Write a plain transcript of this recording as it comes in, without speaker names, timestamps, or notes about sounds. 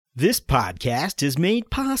This podcast is made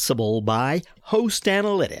possible by Host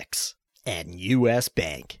Analytics and U.S.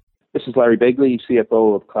 Bank. This is Larry Begley,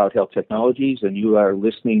 CFO of Cloud Health Technologies, and you are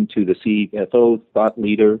listening to the CFO Thought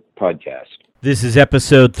Leader podcast. This is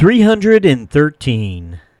episode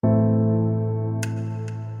 313.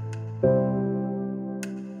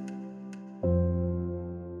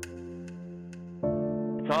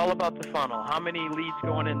 It's all about the funnel. How many leads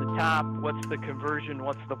going in the top? What's the conversion?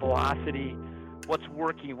 What's the velocity? What's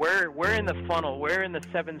working? Where in the funnel, where in the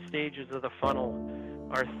 7 stages of the funnel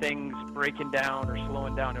are things breaking down or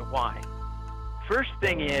slowing down, and why? First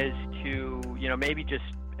thing is to, maybe just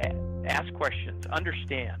ask questions,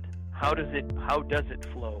 understand how does it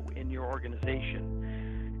flow in your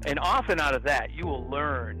organization? And often out of that, you will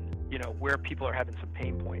learn, where people are having some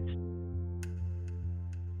pain points.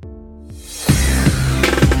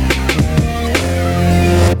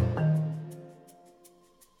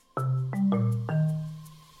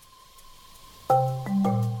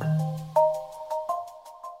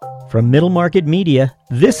 From Middle Market Media,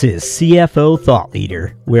 this is CFO Thought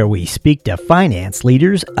Leader, where we speak to finance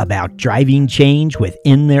leaders about driving change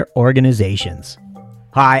within their organizations.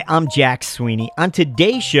 Hi, I'm Jack Sweeney. On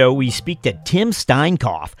today's show, we speak to Tim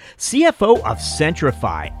Steinkopf, CFO of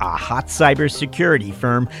Centrify, a hot cybersecurity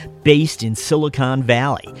firm based in Silicon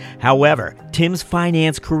Valley. However, Tim's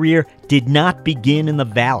finance career did not begin in the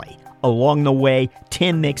Valley. Along the way,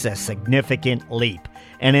 Tim makes a significant leap,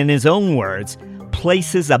 and in his own words,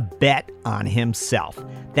 places a bet on himself.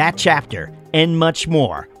 That chapter and much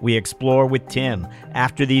more we explore with Tim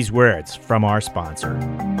after these words from our sponsor.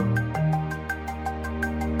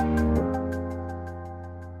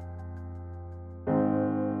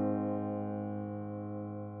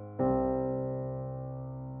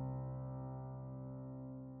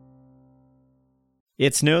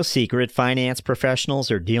 It's no secret finance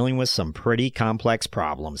professionals are dealing with some pretty complex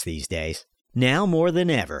problems these days. Now more than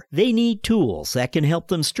ever, they need tools that can help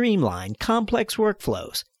them streamline complex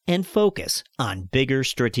workflows and focus on bigger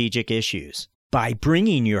strategic issues. By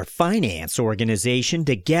bringing your finance organization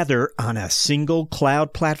together on a single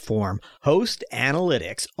cloud platform, Host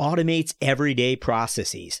Analytics automates everyday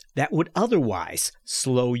processes that would otherwise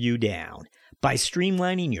slow you down. By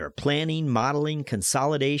streamlining your planning, modeling,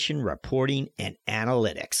 consolidation, reporting, and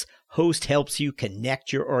analytics, Host helps you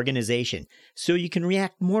connect your organization so you can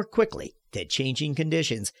react more quickly to changing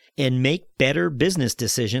conditions and make better business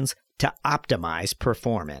decisions to optimize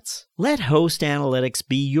performance. Let Host Analytics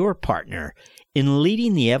be your partner in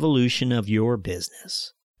leading the evolution of your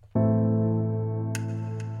business.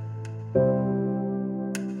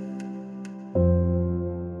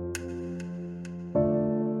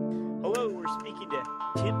 Hello, we're speaking to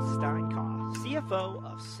Tim Steinkopf, CFO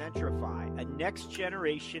of Centrify, a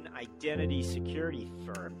next-generation identity security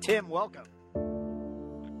firm. Tim, welcome.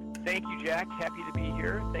 Thank you, Jack. Happy to be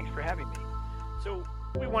here. Thanks for having me. So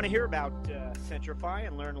we want to hear about Centrify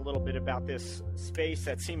and learn a little bit about this space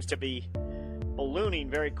that seems to be ballooning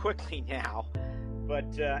very quickly now.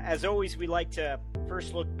 But as always, we like to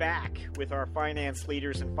first look back with our finance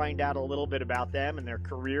leaders and find out a little bit about them and their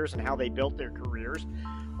careers and how they built their careers.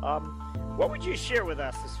 What would you share with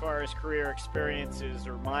us as far as career experiences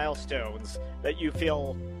or milestones that you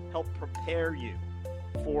feel help prepare you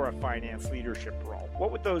for a finance leadership role?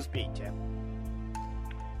 What would those be, Tim?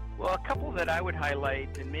 Well, a couple that I would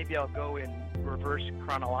highlight, and maybe I'll go in reverse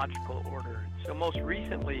chronological order. So most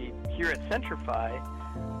recently, here at Centrify,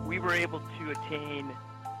 we were able to attain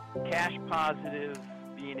cash positive,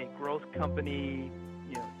 being a growth company,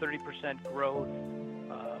 30% growth,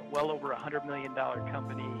 well over $100 million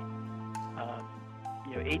company,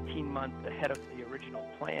 18 months ahead of the original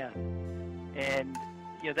plan. And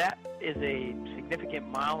that is a significant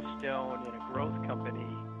milestone in a growth company,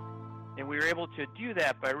 and we were able to do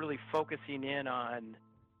that by really focusing in on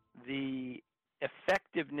the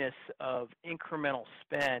effectiveness of incremental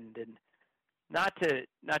spend. And not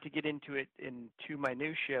to get into it in too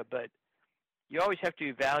minutia, but you always have to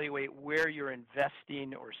evaluate where you're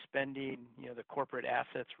investing or spending, the corporate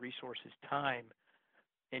assets, resources, time,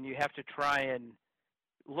 and you have to try and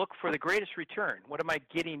look for the greatest return. What am I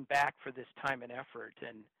getting back for this time and effort?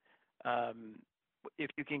 And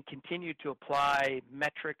if you can continue to apply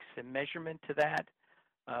metrics and measurement to that,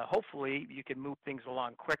 hopefully you can move things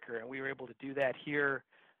along quicker. And we were able to do that here.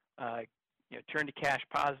 Turn to cash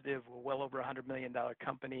positive. We're well over $100 million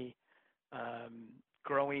company,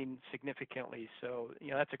 growing significantly. So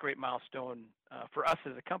that's a great milestone for us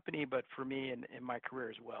as a company, but for me in my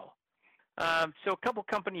career as well. So a couple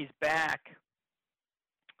companies back,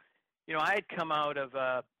 I had come out of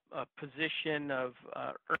a position of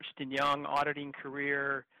Ernst & Young auditing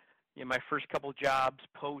career, my first couple jobs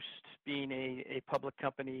post being a public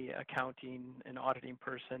company accounting and auditing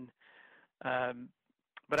person.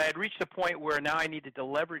 But I had reached a point where now I needed to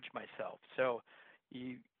leverage myself. So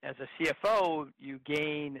as a CFO, you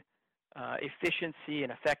gain efficiency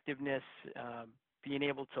and effectiveness, being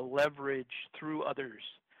able to leverage through others.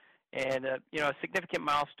 And a significant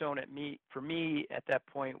milestone for me at that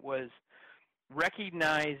point was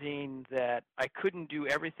recognizing that I couldn't do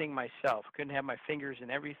everything myself, couldn't have my fingers in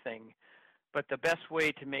everything, but the best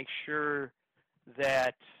way to make sure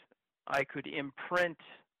that I could imprint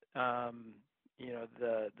the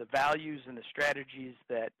values and the strategies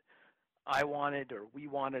that I wanted or we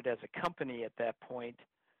wanted as a company at that point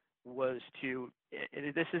was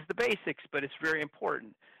this is the basics, but it's very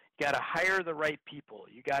important. You got to hire the right people.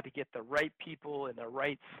 You got to get the right people in the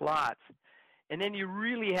right slots. And then you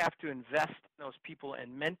really have to invest in those people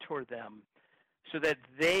and mentor them so that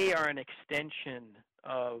they are an extension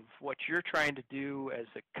of what you're trying to do as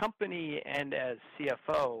a company and as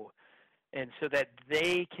CFO, and so that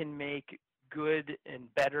they can make good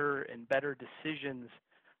and better decisions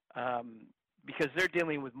because they're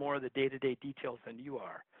dealing with more of the day-to-day details than you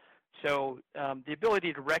are. So the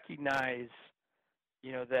ability to recognize,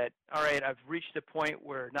 that, all right, I've reached a point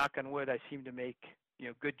where, knock on wood, I seem to make,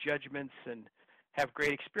 good judgments and have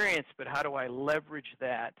great experience, but how do I leverage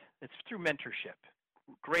that? It's through mentorship.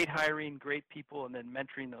 Great hiring, great people, and then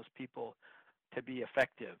mentoring those people to be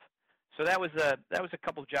effective. So that was a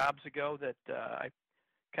couple jobs ago that I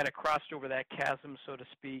kind of crossed over that chasm, so to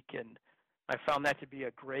speak, and I found that to be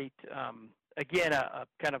a great, again, a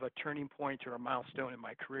kind of a turning point or a milestone in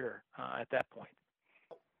my career at that point.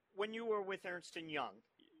 When you were with Ernst & Young,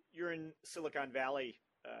 you're in Silicon Valley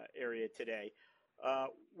area today.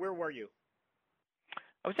 Where were you?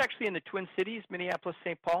 I was actually in the Twin Cities, Minneapolis,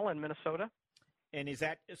 St. Paul, and Minnesota. And is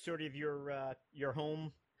that sort of your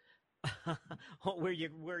home, where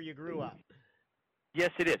you grew up?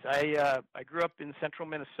 Yes, it is. I grew up in central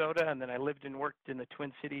Minnesota, and then I lived and worked in the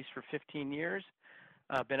Twin Cities for 15 years.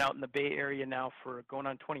 Been out in the Bay Area now for going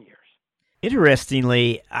on 20 years.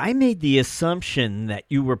 Interestingly, I made the assumption that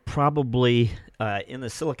you were probably in the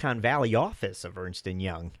Silicon Valley office of Ernst &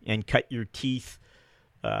 Young and cut your teeth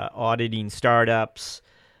auditing startups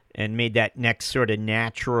and made that next sort of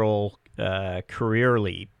natural career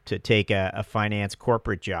leap to take a finance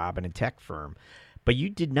corporate job in a tech firm. But you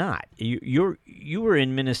did not. You were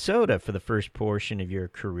in Minnesota for the first portion of your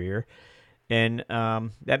career, and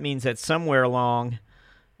that means that somewhere along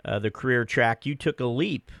the career track you took a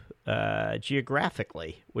leap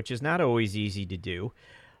geographically, which is not always easy to do.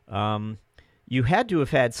 You had to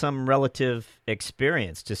have had some relative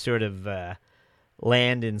experience to sort of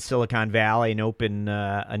land in Silicon Valley and open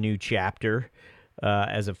a new chapter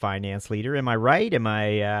as a finance leader. Am I right? Am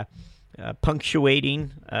I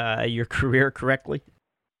punctuating your career correctly?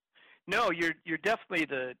 No, you're definitely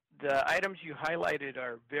the items you highlighted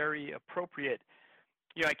are very appropriate.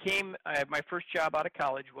 My first job out of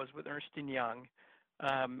college was with Ernst & Young.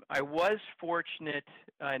 I was fortunate,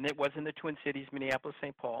 and it was in the Twin Cities, Minneapolis,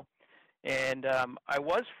 St. Paul. And I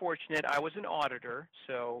was fortunate. I was an auditor,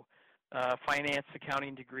 so finance,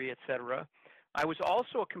 accounting degree, et cetera. I was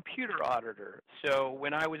also a computer auditor. So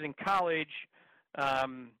when I was in college, a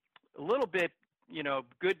little bit,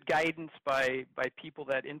 good guidance by people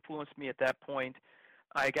that influenced me at that point.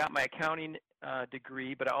 I got my accounting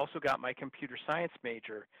degree, but I also got my computer science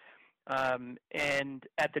major. And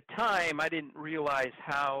at the time, I didn't realize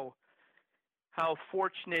how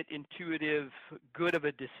fortunate, intuitive, good of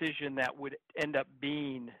a decision that would end up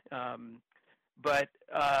being. But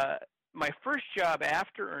my first job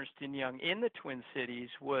after Ernst & Young in the Twin Cities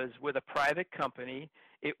was with a private company.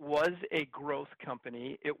 It was a growth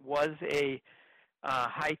company. It was a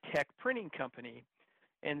high-tech printing company.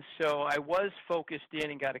 And so I was focused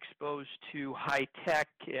in and got exposed to high-tech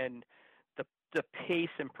and the pace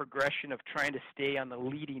and progression of trying to stay on the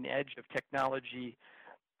leading edge of technology.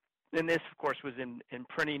 And this, of course, was in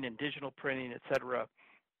printing and digital printing, et cetera.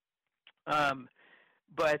 And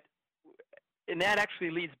that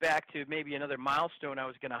actually leads back to maybe another milestone I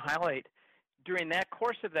was going to highlight. During that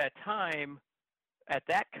course of that time at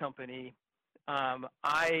that company,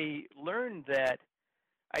 I learned that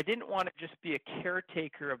I didn't want to just be a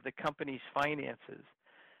caretaker of the company's finances.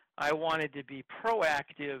 I wanted to be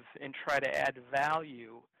proactive and try to add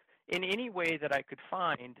value in any way that I could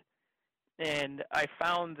find. And I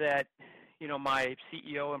found that, my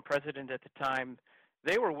CEO and president at the time,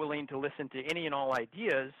 they were willing to listen to any and all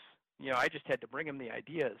ideas. I just had to bring them the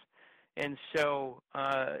ideas. And so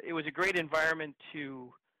it was a great environment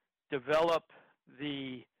to develop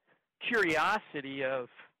the curiosity of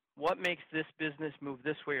what makes this business move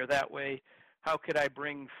this way or that way? How could I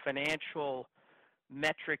bring financial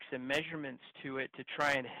metrics and measurements to it to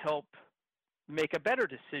try and help make a better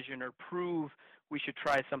decision or prove we should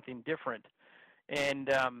try something different? And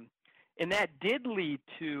that did lead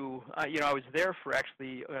to, I was there for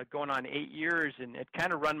actually going on 8 years, and it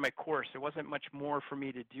kind of run my course. There wasn't much more for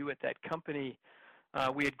me to do at that company.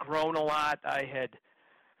 We had grown a lot. We had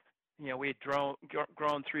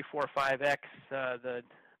grown 3, 4, 5x.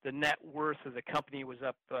 The net worth of the company was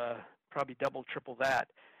up probably double, triple that.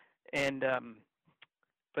 And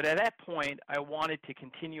but at that point, I wanted to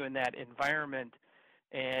continue in that environment,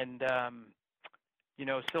 and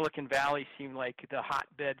Silicon Valley seemed like the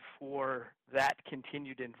hotbed for that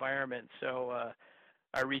continued environment. So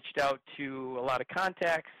I reached out to a lot of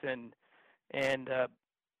contacts and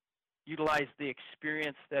utilized the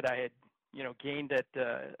experience that I had gained at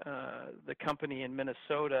the company in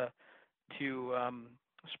Minnesota to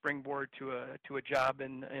springboard to a job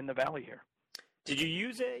in the Valley here. Did you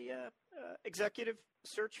use a executive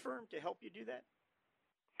search firm to help you do that?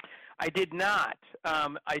 I did not.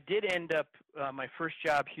 I did end up, my first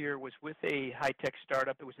job here was with a high-tech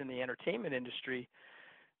startup. It was in the entertainment industry.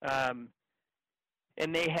 And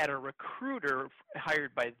they had a recruiter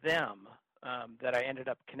hired by them that I ended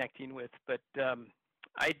up connecting with. But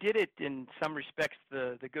I did it in some respects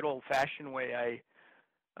the good old-fashioned way.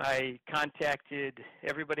 I contacted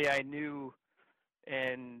everybody I knew,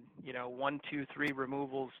 and 1, 2, 3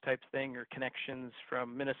 removals type thing, or connections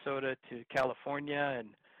from Minnesota to California, and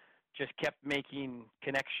just kept making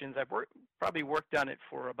connections. I've probably worked on it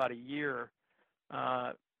for about a year,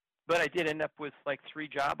 but I did end up with like 3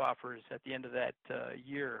 job offers at the end of that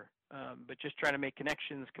year. But just trying to make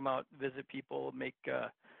connections, come out, visit people,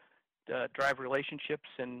 drive relationships,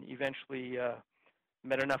 and eventually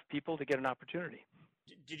met enough people to get an opportunity.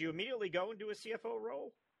 Did you immediately go into a CFO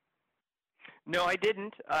role? No, I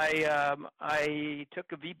didn't. I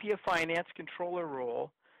took a VP of Finance controller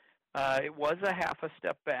role. It was a half a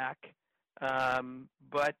step back,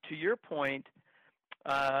 but to your point,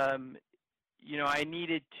 I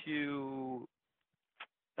needed to.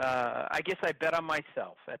 I guess I bet on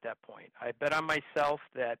myself at that point. I bet on myself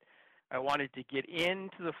that I wanted to get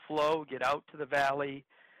into the flow, get out to the Valley,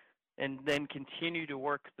 and then continue to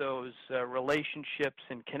work those relationships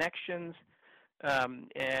and connections.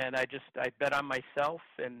 And I bet on myself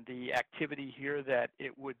and the activity here that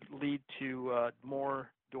it would lead to more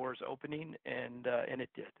doors opening, and it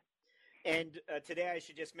did. And today I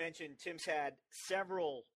should just mention Tim's had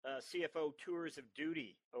several CFO tours of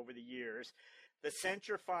duty over the years. The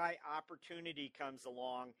Centrify opportunity comes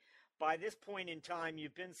along. By this point in time,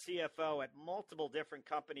 you've been CFO at multiple different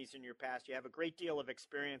companies in your past. You have a great deal of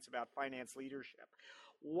experience about finance leadership.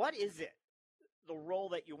 What is it, the role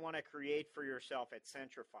that you want to create for yourself at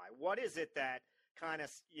Centrify? What is it that kind of,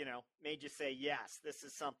 made you say, yes, this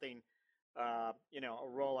is something, a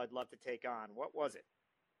role I'd love to take on? What was it?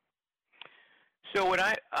 So when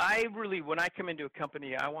I come into a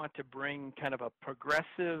company, I want to bring kind of a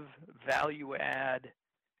progressive value add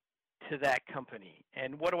to that company.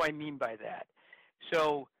 And what do I mean by that?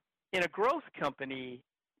 So in a growth company,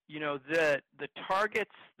 the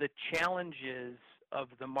targets, the challenges of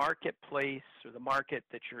the marketplace or the market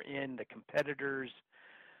that you're in, the competitors,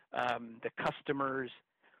 the customers,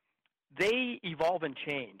 they evolve and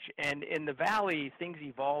change. And in the Valley, things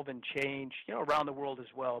evolve and change, around the world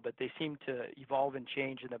as well, but they seem to evolve and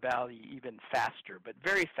change in the Valley even faster, but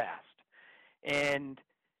very fast. And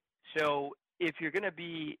so if you're going to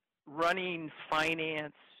be running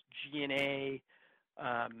finance, G&A,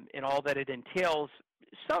 and all that it entails,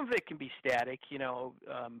 some of it can be static,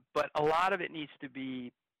 but a lot of it needs to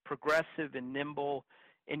be progressive and nimble,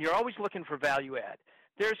 and you're always looking for value add.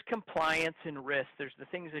 There's compliance and risk. There's the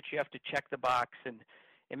things that you have to check the box and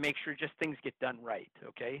make sure just things get done right,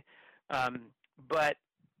 okay? But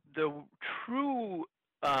the true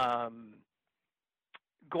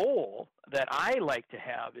goal that I like to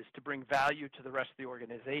have is to bring value to the rest of the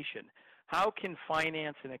organization. How can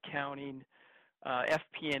finance and accounting,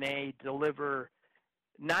 FP&A deliver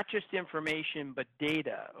not just information but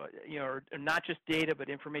data, or not just data but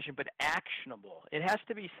information but actionable? It has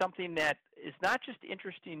to be something that is not just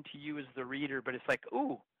interesting to you as the reader, but it's like,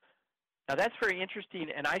 ooh, now that's very interesting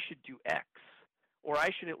and I should do X, or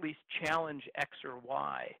I should at least challenge X or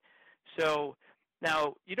Y. So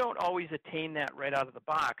now, you don't always attain that right out of the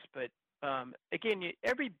box, but again,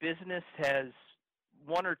 every business has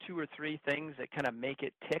 1 or 2 or 3 things that kind of make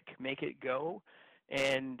it tick, make it go,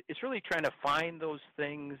 and it's really trying to find those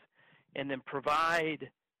things and then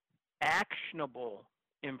provide actionable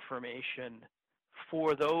information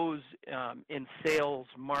for those in sales,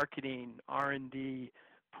 marketing, R&D,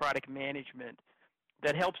 product management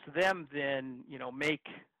that helps them then, make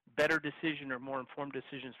better decision or more informed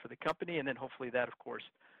decisions for the company, and then hopefully that, of course,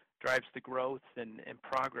 drives the growth and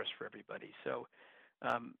progress for everybody. So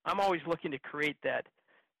I'm always looking to create that,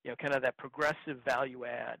 kind of that progressive value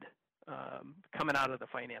add coming out of the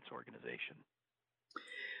finance organization.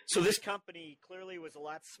 So this company clearly was a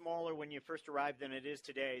lot smaller when you first arrived than it is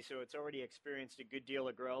today, so it's already experienced a good deal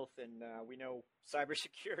of growth, and we know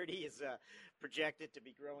cybersecurity is projected to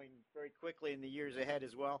be growing very quickly in the years ahead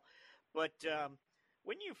as well. But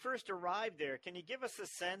when you first arrived there, can you give us a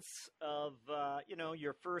sense of,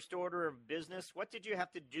 your first order of business? What did you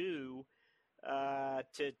have to do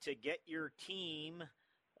to get your team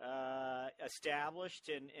established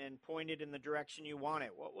and pointed in the direction you wanted?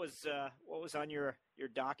 What was on your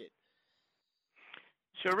docket?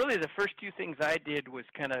 So really, the first two things I did was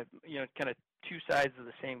kind of two sides of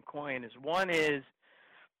the same coin. One is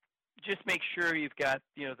just make sure you've got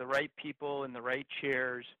the right people in the right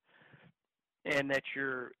chairs, and that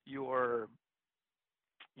you're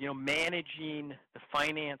managing the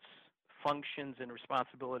finance functions and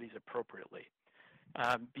responsibilities appropriately.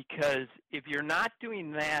 Because if you're not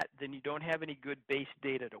doing that, then you don't have any good base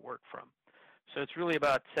data to work from. So it's really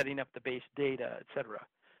about setting up the base data, et cetera.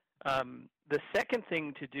 The second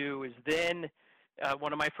thing to do is then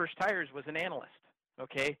one of my first hires was an analyst.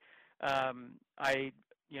 Okay,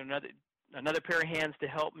 another pair of hands to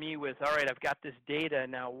help me with. All right, I've got this data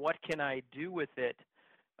now. What can I do with it?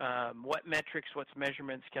 What metrics, what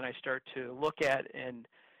measurements can I start to look at and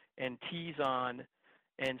tease on,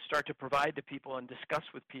 and start to provide to people and discuss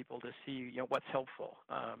with people to see what's helpful.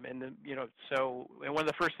 So one of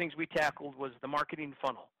the first things we tackled was the marketing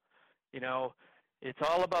funnel. It's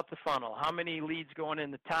all about the funnel. How many leads going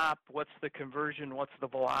in the top? What's the conversion? What's the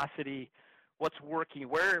velocity? What's working?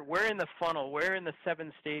 Where in the funnel? Where in the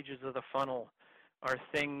 7 stages of the funnel are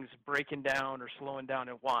things breaking down or slowing down,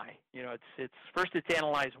 and why? It's first it's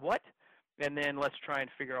analyze what, and then let's try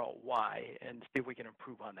and figure out why and see if we can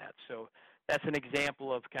improve on that. So that's an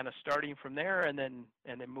example of kind of starting from there and then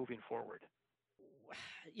moving forward.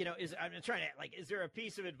 Is there a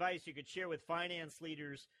piece of advice you could share with finance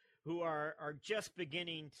leaders who are just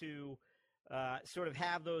beginning to sort of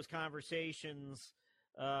have those conversations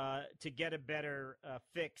to get a better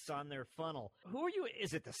fix on their funnel? Who are you?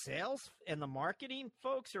 Is it the sales and the marketing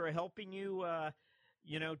folks who are helping you,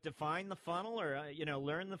 define the funnel or,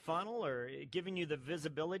 learn the funnel, or giving you the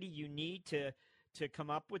visibility you need to come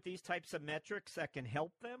up with these types of metrics that can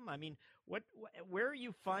help them? I mean, where are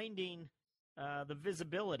you finding the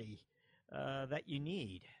visibility that you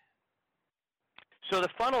need? So the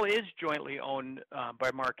funnel is jointly owned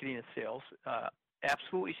by marketing and sales.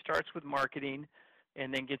 Absolutely starts with marketing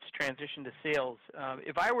and then gets transitioned to sales.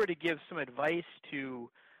 If I were to give some advice to,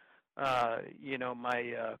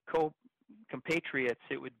 my compatriots,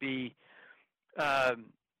 it would be,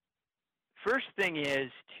 first thing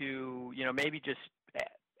is to, maybe just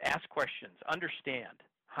ask questions, understand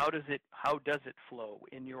how does it flow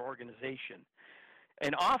in your organization,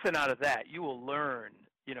 and often out of that you will learn,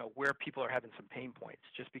 where people are having some pain points,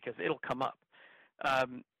 just because it'll come up.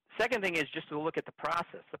 Second thing is just to look at the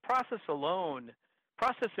process. The process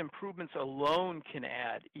improvements alone can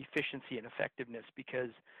add efficiency and effectiveness,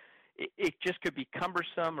 because it just could be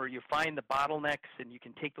cumbersome, or you find the bottlenecks and you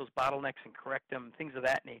can take those bottlenecks and correct them, things of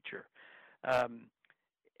that nature.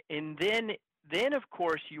 And then of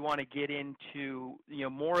course you want to get into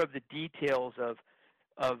more of the details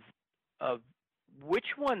of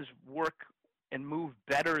which ones work and move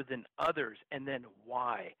better than others, and then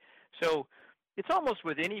why. So it's almost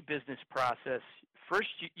with any business process. First,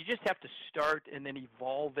 you just have to start and then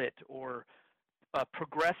evolve it, or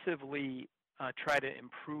progressively try to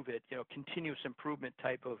improve it. Continuous improvement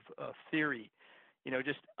type of theory.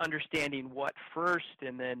 Just understanding what first,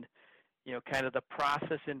 and then kind of the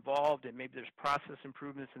process involved, and maybe there's process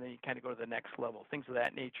improvements, and then you kind of go to the next level, things of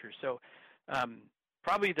that nature. So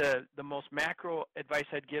probably the most macro advice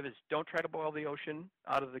I'd give is don't try to boil the ocean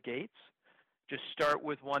out of the gates. Just start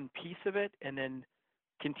with one piece of it, and then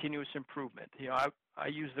continuous improvement. I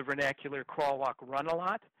use the vernacular crawl, walk, run a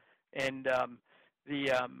lot, and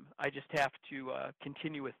I just have to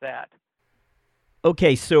continue with that.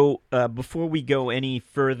 Okay, so before we go any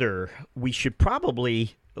further, we should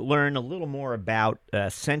probably learn a little more about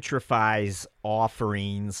Centrify's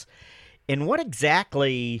offerings and what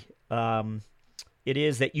exactly it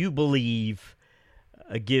is that you believe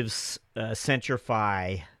gives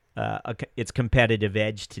Centrify its competitive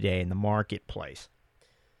edge today in the marketplace.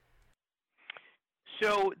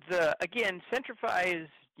 So again, Centrify is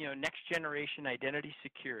next generation identity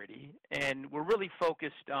security, and we're really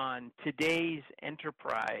focused on today's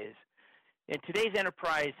enterprise. And today's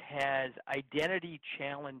enterprise has identity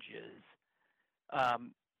challenges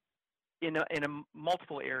in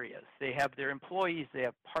multiple areas. They have their employees, they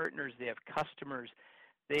have partners, they have customers,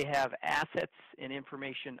 they have assets and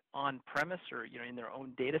information on premise or in their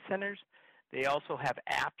own data centers. They also have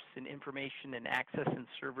apps and information and access and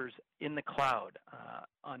servers in the cloud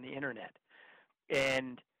on the internet.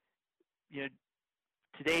 And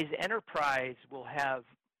today's enterprise will have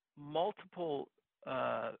multiple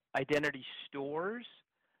identity stores.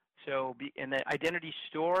 And the identity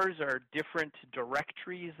stores are different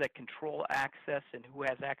directories that control access and who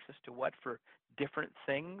has access to what for different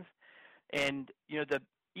things. And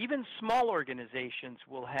even small organizations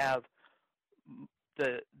will have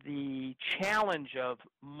the challenge of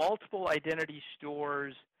multiple identity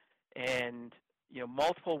stores and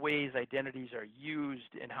multiple ways identities are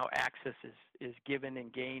used and how access is given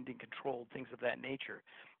and gained and controlled, things of that nature.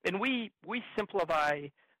 And we simplify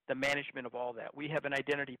the management of all that. We have an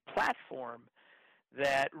identity platform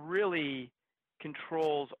that really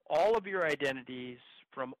controls all of your identities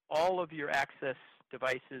from all of your access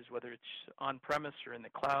devices, whether it's on-premise or in the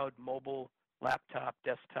cloud, mobile, laptop,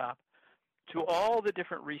 desktop, to all the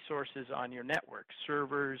different resources on your network,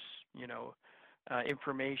 servers,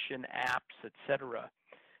 information, apps, etc.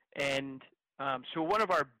 And so one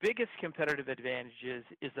of our biggest competitive advantages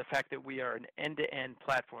is the fact that we are an end-to-end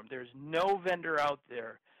platform. There's no vendor out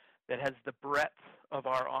there that has the breadth of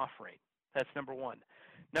our offering. That's number one.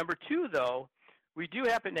 Number two, though, we do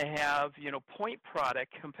happen to have, point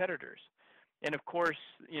product competitors. And of course,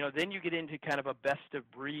 then you get into kind of a best of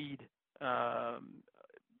breed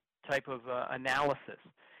type of analysis.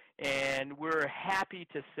 And we're happy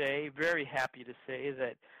to say, very happy to say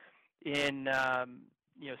that in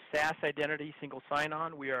SaaS identity, single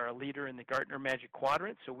sign-on, we are a leader in the Gartner Magic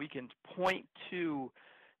Quadrant. So we can point to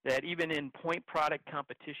that even in point product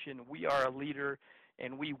competition, we are a leader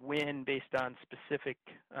and we win based on specific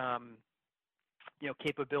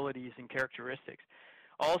capabilities and characteristics.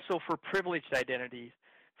 Also for privileged identities,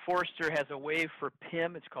 Forrester has a wave for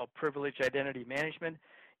PIM. It's called Privileged Identity Management,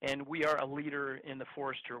 and we are a leader in the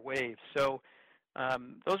Forrester wave. So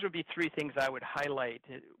those would be three things I would highlight.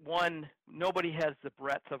 One, nobody has the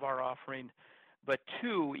breadth of our offering, but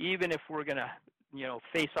two, even if we're going to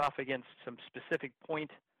face off against some specific point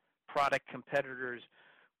product competitors,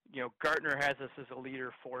 Gartner has us as a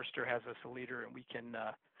leader, Forrester has us a leader, and we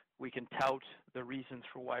can tout the reasons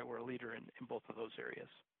for why we're a leader in both of those areas.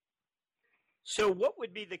 So what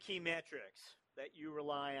would be the key metrics that you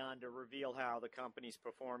rely on to reveal how the company's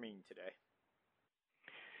performing today?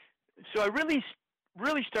 So I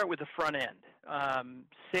really start with the front end,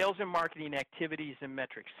 sales and marketing activities and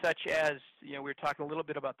metrics, such as, we were talking a little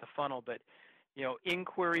bit about the funnel, but,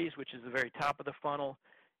 inquiries, which is the very top of the funnel,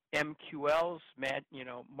 MQLs,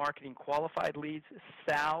 marketing qualified leads,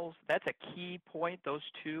 SALs, that's a key point, those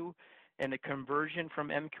two, and the conversion from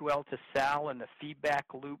MQL to SAL and the feedback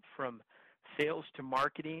loop from sales to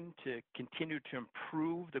marketing to continue to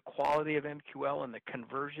improve the quality of MQL and the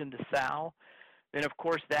conversion to SAL. Then, of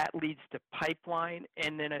course, that leads to pipeline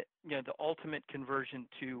and then, the ultimate conversion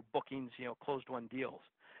to bookings, closed-won deals.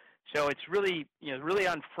 So it's really, really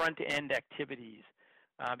on front-end activities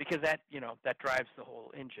because that drives the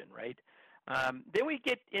whole engine, right? Then we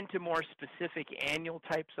get into more specific annual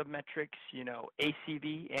types of metrics,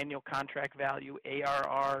 ACV, annual contract value,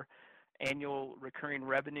 ARR, annual recurring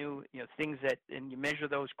revenue, things that, and you measure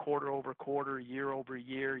those quarter over quarter, year over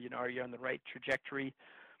year, are you on the right trajectory?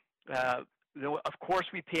 Of course,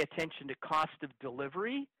 we pay attention to cost of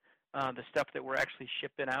delivery, the stuff that we're actually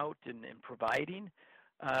shipping out and providing.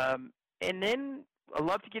 And then I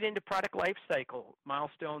love to get into product lifecycle,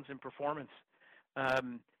 milestones and performance.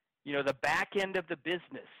 The back end of the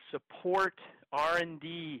business, support,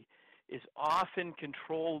 R&D is often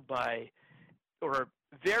controlled by, or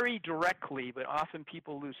very directly, but often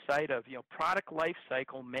people lose sight of, product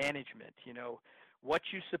lifecycle management, what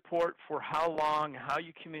you support for how long, how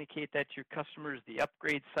you communicate that to your customers, the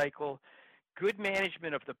upgrade cycle. Good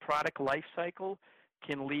management of the product lifecycle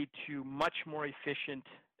can lead to much more efficient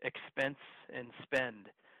expense and spend.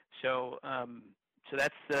 So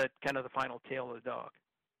that's kind of the final tail of the dog.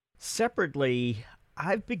 Separately,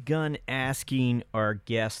 I've begun asking our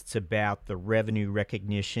guests about the revenue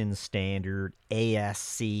recognition standard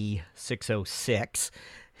ASC 606,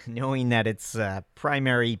 knowing that it's a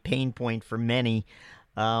primary pain point for many,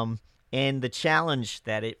 and the challenge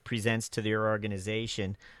that it presents to their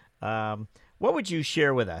organization. What would you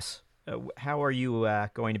share with us? How are you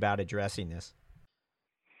going about addressing this?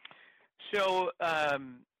 So,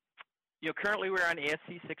 currently we're on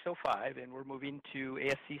ASC 605, and we're moving to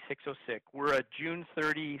ASC 606. We're a June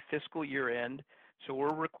 30 fiscal year end, so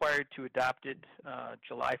we're required to adopt it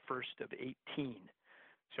July 1st of 18.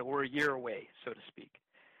 So we're a year away, so to speak.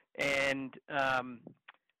 And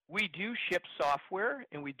we do ship software,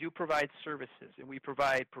 and we do provide services, and we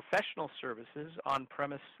provide professional services,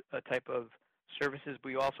 on-premise type of services.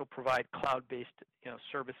 We also provide cloud-based,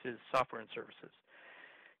 services, software and services.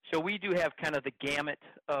 So we do have kind of the gamut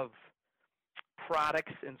of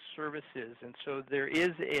products and services, and so there is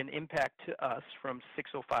an impact to us from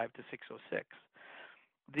 605 to 606.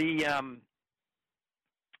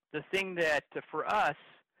 The thing that for us,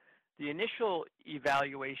 the initial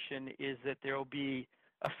evaluation is that there will be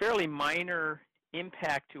a fairly minor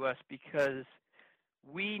impact to us because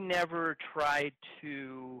we never tried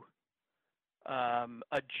to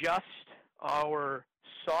adjust our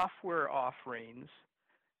software offerings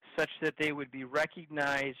such that they would be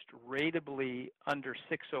recognized ratably under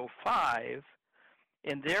 605,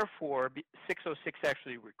 and therefore 606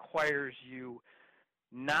 actually requires you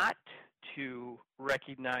not to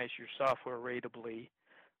recognize your software ratably.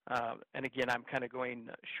 And again, I'm kind of going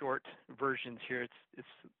short versions here. It's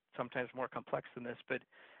sometimes more complex than this, but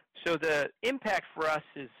so the impact for us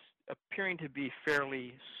is appearing to be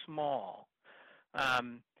fairly small.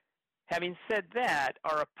 Having said that,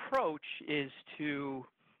 our approach is to,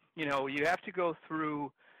 you have to go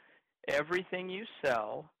through everything you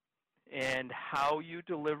sell and how you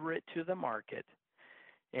deliver it to the market,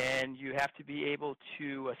 and you have to be able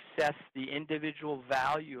to assess the individual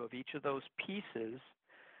value of each of those pieces,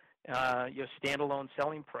 your standalone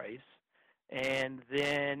selling price, and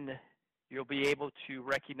then you'll be able to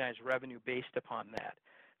recognize revenue based upon that.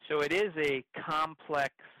 So it is a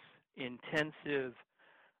complex, intensive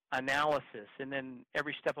analysis, and then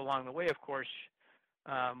every step along the way, of course,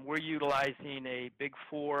 we're utilizing a Big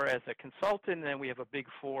Four as a consultant, and then we have a Big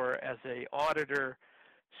Four as an auditor.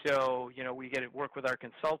 So, we get to work with our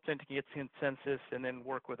consultant to get consensus, and then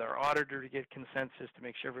work with our auditor to get consensus to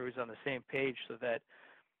make sure everybody's on the same page so that,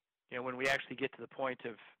 when we actually get to the point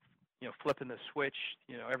of, flipping the switch,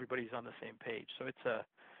 everybody's on the same page. So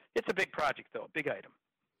it's a big project, though, a big item.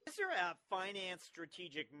 Is there a finance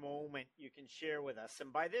strategic moment you can share with us?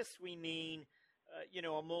 And by this we mean,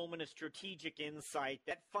 a moment of strategic insight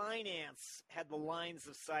that finance had the lines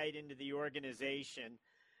of sight into the organization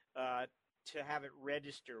to have it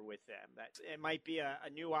register with them. It might be a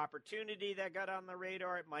new opportunity that got on the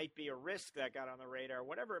radar. It might be a risk that got on the radar,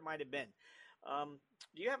 whatever it might have been.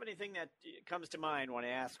 Do you have anything that comes to mind when I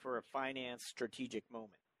ask for a finance strategic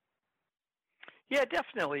moment? Yeah,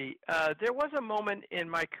 definitely. There was a moment in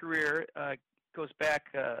my career, goes back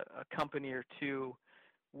a company or two,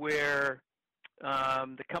 where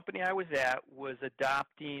the company I was at was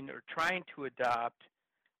adopting or trying to adopt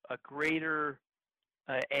a greater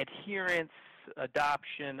adherence,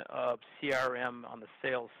 adoption of CRM on the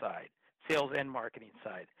sales side, sales and marketing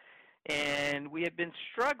side. And we had been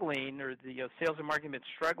struggling, or the sales and marketing had been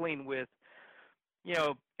struggling with,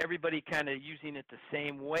 everybody kind of using it the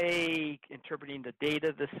same way, interpreting the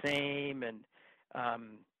data the same, and,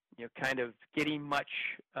 kind of getting much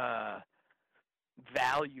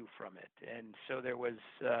value from it. And so there was,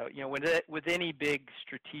 with any big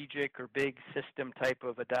strategic or big system type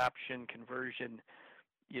of adoption, conversion,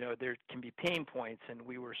 there can be pain points, and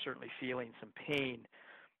we were certainly feeling some pain.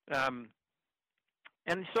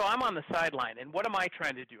 And so I'm on the sideline, and what am I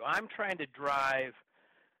trying to do? I'm trying to drive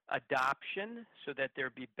adoption so that there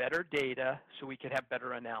be better data so we could have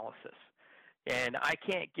better analysis. And I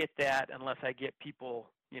can't get that unless I get people,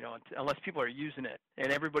 unless people are using it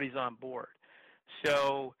and everybody's on board.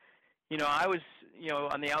 So, I was,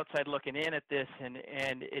 on the outside looking in at this, and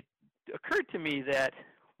it occurred to me that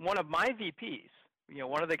one of my VPs,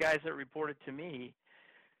 one of the guys that reported to me,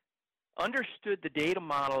 understood the data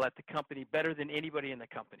model at the company better than anybody in the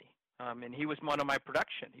company. And he was one of my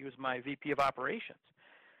production. He was my VP of operations.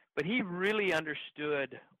 But he really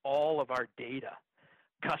understood all of our data,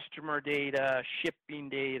 customer data, shipping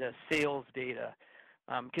data, sales data,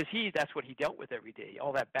 because that's what he dealt with every day,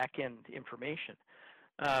 all that back-end information.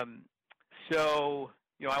 So,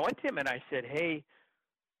 I went to him and I said, hey,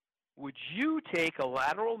 would you take a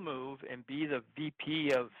lateral move and be the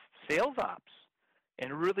VP of sales ops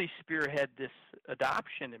and really spearhead this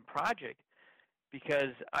adoption and project,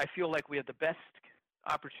 because I feel like we have the best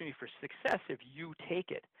opportunity for success if you take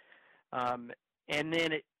it. And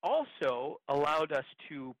then it also allowed us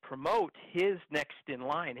to promote his next in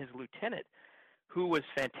line, his lieutenant, who was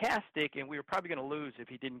fantastic, and we were probably going to lose if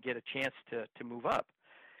he didn't get a chance to move up.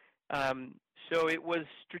 So it was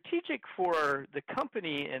strategic for the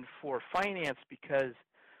company and for finance because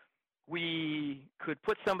we could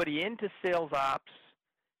put somebody into sales ops.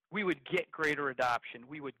 We would get greater adoption.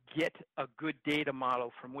 We would get a good data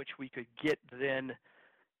model from which we could get then,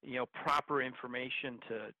 proper information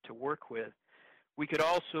to work with. We could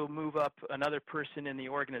also move up another person in the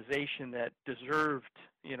organization that deserved,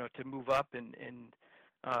 to move up and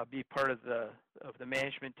be part of the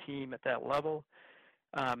management team at that level.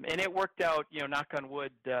 And it worked out, knock on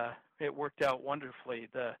wood, it worked out wonderfully.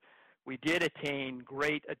 We did attain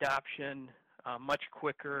great adoption much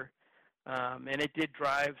quicker, and it did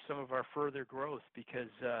drive some of our further growth because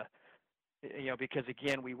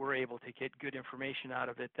again, we were able to get good information out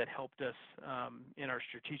of it that helped us in our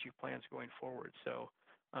strategic plans going forward. So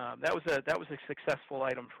that was a successful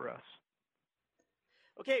item for us.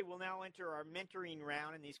 Okay, we'll now enter our mentoring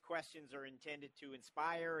round, and these questions are intended to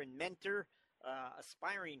inspire and mentor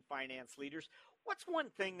aspiring finance leaders. What's one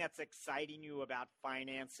thing that's exciting you about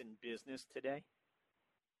finance and business today?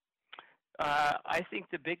 I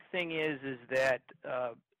think the big thing is that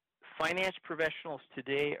finance professionals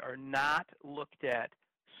today are not looked at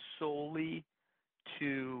solely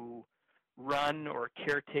to run or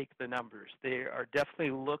caretake the numbers. They are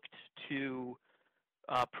definitely looked to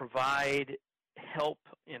provide help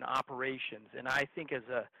in operations. And I think as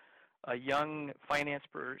a young finance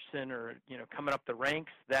person or coming up the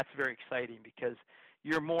ranks, that's very exciting because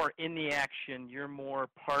you're more in the action, you're more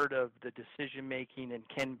part of the decision making and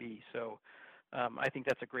can be. So I think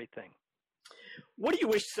that's a great thing. What do you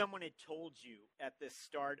wish someone had told you at the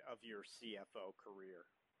start of your CFO career?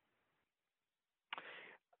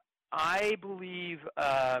 I believe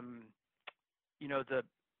the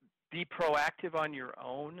be proactive on your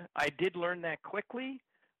own. I did learn that quickly.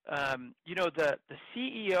 The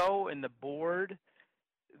CEO and the board,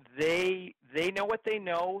 they know what they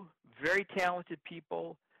know, very talented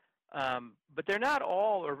people, but they're not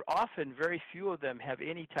all, or often very few of them have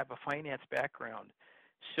any type of finance background.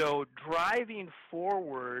 So driving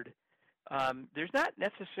forward, there's not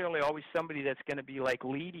necessarily always somebody that's going to be like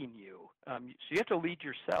leading you. So you have to lead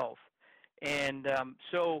yourself. And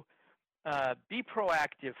so be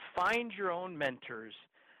proactive, find your own mentors,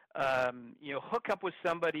 hook up with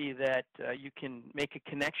somebody that you can make a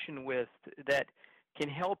connection with that can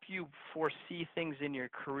help you foresee things in your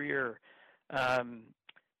career,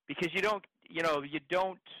 because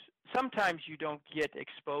sometimes you don't get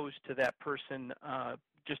exposed to that person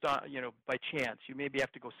just by chance. You maybe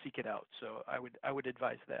have to go seek it out. So I would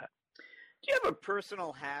advise that. Do you have a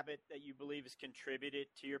personal habit that you believe has contributed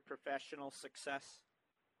to your professional success?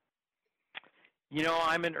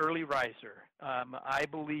 I'm an early riser. I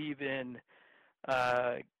believe in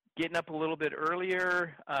getting up a little bit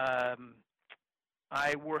earlier.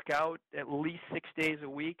 I work out at least 6 days a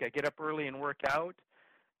week. I get up early and work out,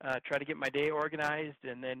 try to get my day organized,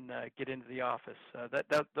 and then get into the office.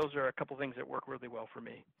 Those are a couple things that work really well for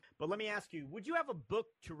me. But let me ask you, would you have a book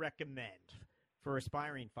to recommend for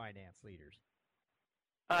aspiring finance leaders?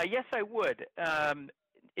 Yes, I would.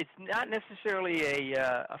 It's not necessarily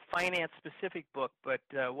a finance-specific book, but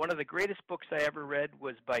one of the greatest books I ever read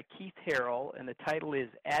was by Keith Harrell, and the title is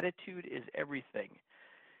Attitude is Everything.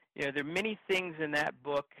 There are many things in that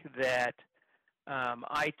book that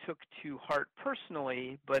I took to heart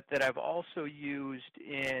personally, but that I've also used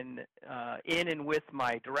in and with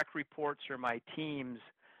my direct reports or my teams.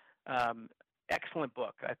 Excellent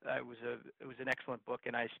book. It was an excellent book,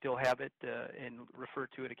 and I still have it and refer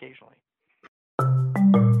to it occasionally.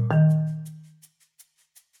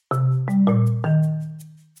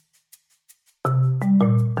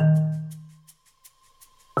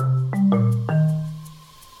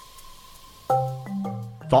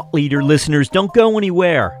 Thought Leader listeners, don't go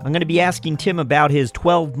anywhere. I'm going to be asking Tim about his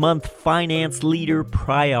 12-month finance leader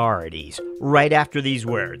priorities right after these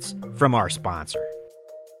words from our sponsor.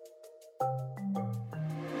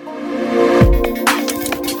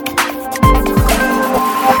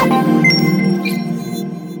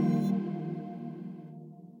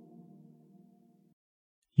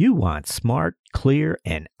 You want smart, clear,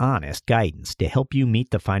 and honest guidance to help you meet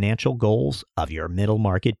the financial goals of your middle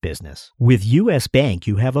market business. With U.S. Bank,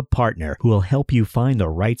 you have a partner who will help you find the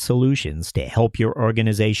right solutions to help your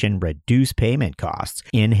organization reduce payment costs,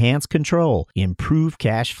 enhance control, improve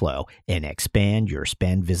cash flow, and expand your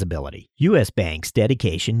spend visibility. U.S. Bank's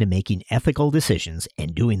dedication to making ethical decisions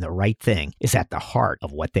and doing the right thing is at the heart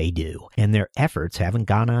of what they do, and their efforts haven't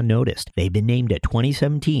gone unnoticed. They've been named a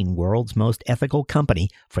 2017 World's Most Ethical Company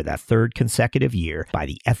for the third consecutive year by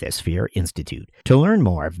the Ethisphere Institute. To learn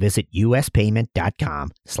more, visit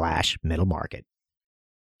uspayment.com/middle market.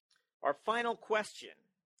 Our final question.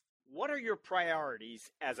 What are your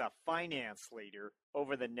priorities as a finance leader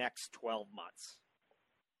over the next 12 months?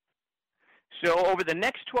 So over the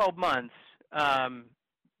next 12 months,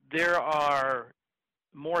 there are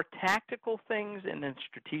more tactical things and then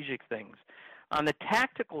strategic things. On the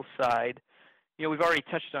tactical side, we've already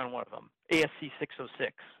touched on one of them, ASC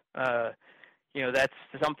 606. That's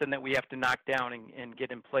something that we have to knock down and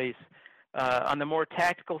get in place. On the more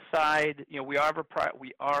tactical side, we are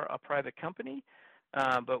a private company,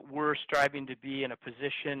 but we're striving to be in a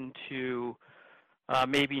position to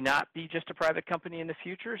maybe not be just a private company in the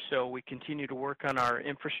future. So we continue to work on our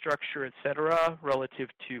infrastructure, et cetera, relative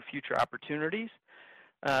to future opportunities.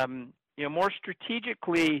 More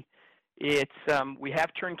strategically, it's we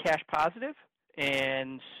have turned cash positive,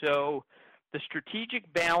 and so the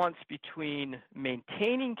strategic balance between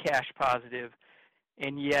maintaining cash positive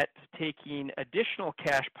and yet taking additional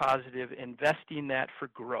cash positive, investing that for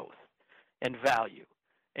growth and value,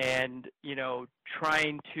 and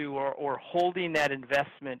trying to or holding that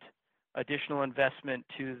investment, additional investment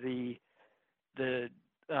to the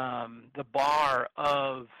bar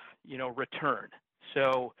of return.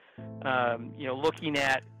 So looking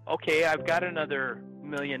at, okay, I've got another $1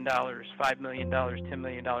 million, $5 million, $10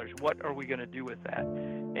 million. What are we going to do with that?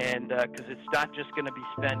 And because it's not just going to be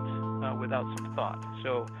spent without some thought.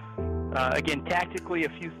 So again, tactically a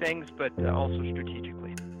few things, but also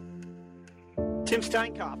strategically. Tim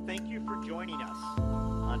Steinkopf, thank you for joining us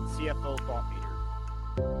on CFO Thought Leader.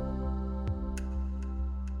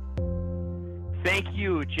 Thank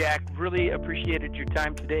you, Jack. Really appreciated your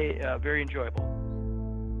time today. Very enjoyable.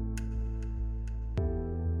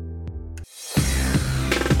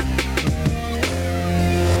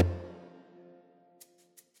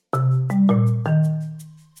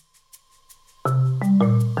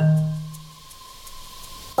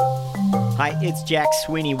 Hi, it's Jack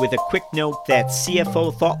Sweeney with a quick note that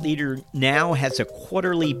CFO Thought Leader now has a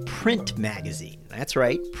quarterly print magazine. That's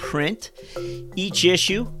right, print. Each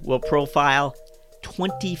issue will profile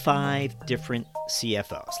 25 different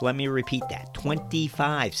CFOs. Let me repeat that,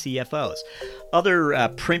 25 CFOs. Other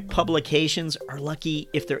print publications are lucky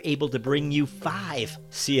if they're able to bring you 5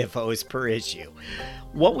 CFOs per issue.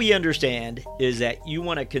 What we understand is that you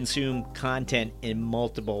want to consume content in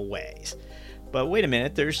multiple ways. But wait a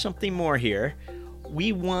minute, there's something more here.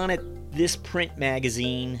 We wanted this print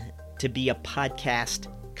magazine to be a podcast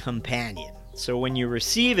companion. So when you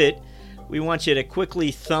receive it, we want you to quickly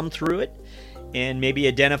thumb through it and maybe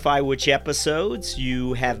identify which episodes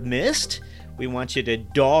you have missed. We want you to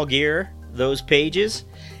dog-ear those pages,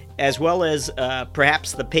 as well as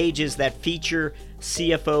perhaps the pages that feature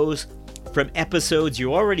CFOs from episodes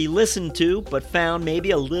you already listened to but found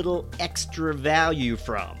maybe a little extra value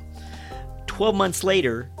from. 12 months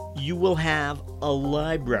later, you will have a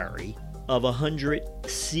library of 100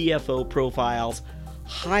 CFO profiles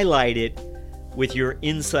highlighted with your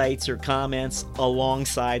insights or comments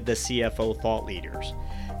alongside the CFO thought leaders.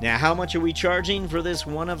 Now, how much are we charging for this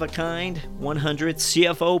one-of-a-kind 100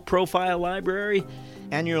 CFO profile library?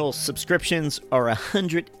 Annual subscriptions are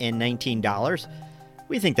 $119.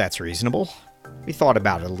 We think that's reasonable. We thought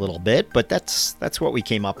about it a little bit, but that's what we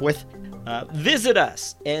came up with. Visit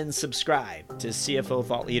us and subscribe to CFO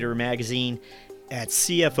Thought Leader magazine at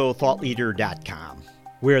cfothoughtleader.com,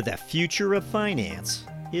 where the future of finance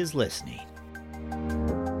is listening.